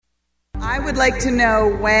I would like to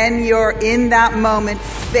know when you're in that moment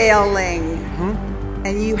failing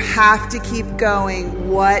and you have to keep going,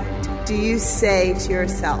 what do you say to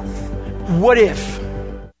yourself? What if?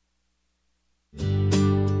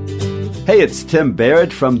 Hey, it's Tim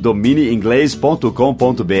Barrett from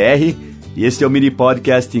domineinglês.com.br e este é o mini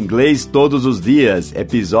podcast Inglês Todos os Dias,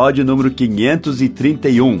 episódio número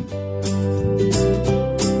 531.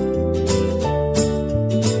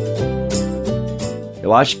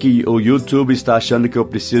 Eu acho que o YouTube está achando que eu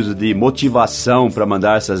preciso de motivação para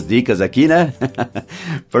mandar essas dicas aqui, né?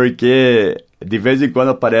 Porque de vez em quando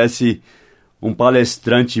aparece um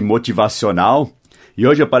palestrante motivacional e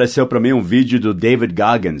hoje apareceu para mim um vídeo do David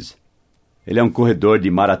Goggins. Ele é um corredor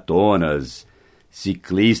de maratonas,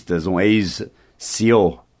 ciclistas, um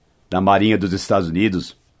ex-SEAL da Marinha dos Estados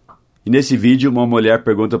Unidos. E nesse vídeo uma mulher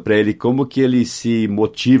pergunta para ele como que ele se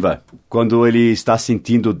motiva quando ele está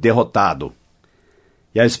sentindo derrotado.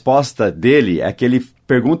 E a resposta dele é que ele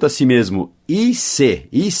pergunta a si mesmo, e se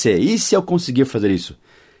eu conseguir fazer isso?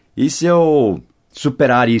 E se eu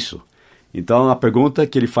superar isso? Então a pergunta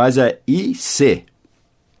que ele faz é, e se?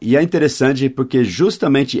 E é interessante porque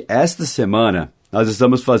justamente esta semana nós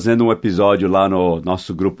estamos fazendo um episódio lá no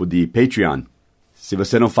nosso grupo de Patreon. Se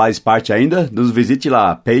você não faz parte ainda, nos visite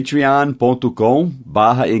lá,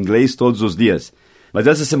 patreon.com/inglês todos os dias. Mas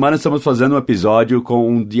essa semana estamos fazendo um episódio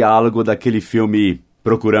com um diálogo daquele filme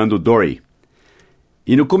Procurando Dory.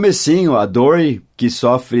 E no comecinho, a Dory, que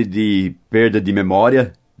sofre de perda de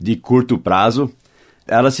memória de curto prazo,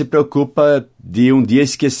 ela se preocupa de um dia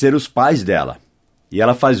esquecer os pais dela. E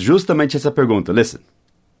ela faz justamente essa pergunta. Listen.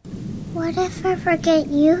 What if I forget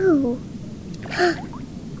you?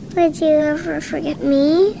 Would you ever forget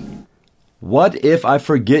me? What if I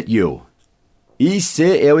forget you? E se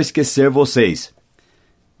eu esquecer vocês?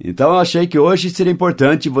 Então eu achei que hoje seria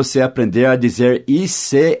importante você aprender a dizer e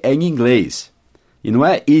se em inglês. E não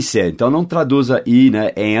é e se, então não traduza i,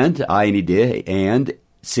 né? And, A-N-D, and,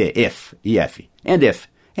 se, if, E-F. And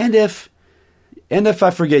if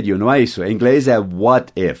I forget you, não é isso? Em inglês é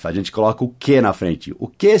what if, a gente coloca o que na frente. O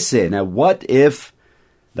que se, né? What if,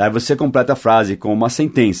 daí você completa a frase com uma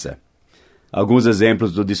sentença. Alguns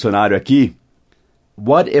exemplos do dicionário aqui.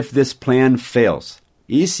 What if this plan fails?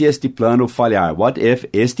 E se este plano falhar? What if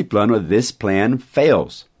este plano, this plan,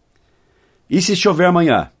 fails? E se chover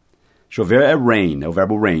amanhã? Chover é rain, é o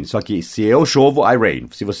verbo rain. Só que se eu chovo, I rain.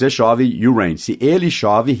 Se você chove, you rain. Se ele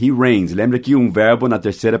chove, he rains. Lembra que um verbo na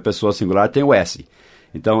terceira pessoa singular tem o S.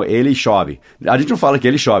 Então, ele chove. A gente não fala que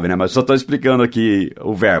ele chove, né? Mas só estou explicando aqui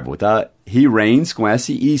o verbo, tá? He rains com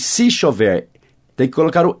S. E se chover, tem que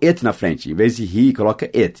colocar o it na frente. Em vez de he,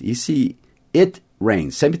 coloca it. E se it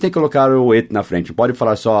rains? Sempre tem que colocar o it na frente. Não pode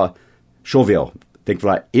falar só choveu. Tem que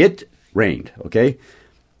falar it rained, ok?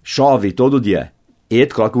 Chove todo dia.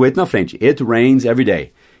 It, coloca o it na frente. It rains every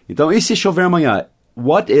day. Então, e se chover amanhã?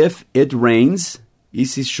 What if it rains? E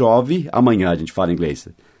se chove amanhã? A gente fala em inglês.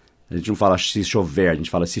 A gente não fala se chover, a gente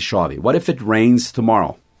fala se chove. What if it rains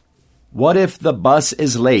tomorrow? What if the bus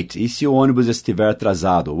is late? E se o ônibus estiver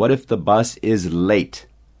atrasado? What if the bus is late?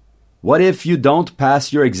 What if you don't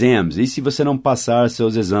pass your exams? E se você não passar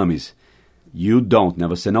seus exames? You don't, né?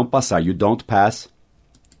 Você não passar. You don't pass.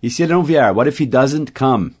 E se ele não vier? What if he doesn't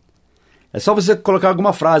come? É só você colocar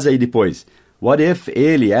alguma frase aí depois. What if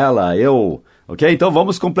ele, ela, eu... Ok? Então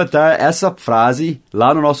vamos completar essa frase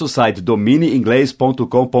lá no nosso site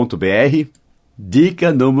domineinglês.com.br.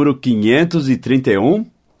 Dica número 531.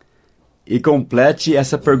 E complete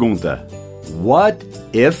essa pergunta. What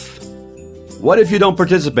if you don't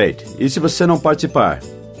participate? E se você não participar?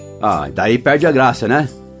 Ah, daí perde a graça, né?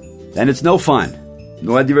 Then it's no fun.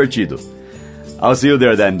 Não é divertido. I'll see you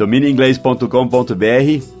there then.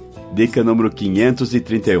 domineinglês.com.br. Dica número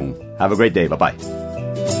 531. Have a great day. Bye-bye.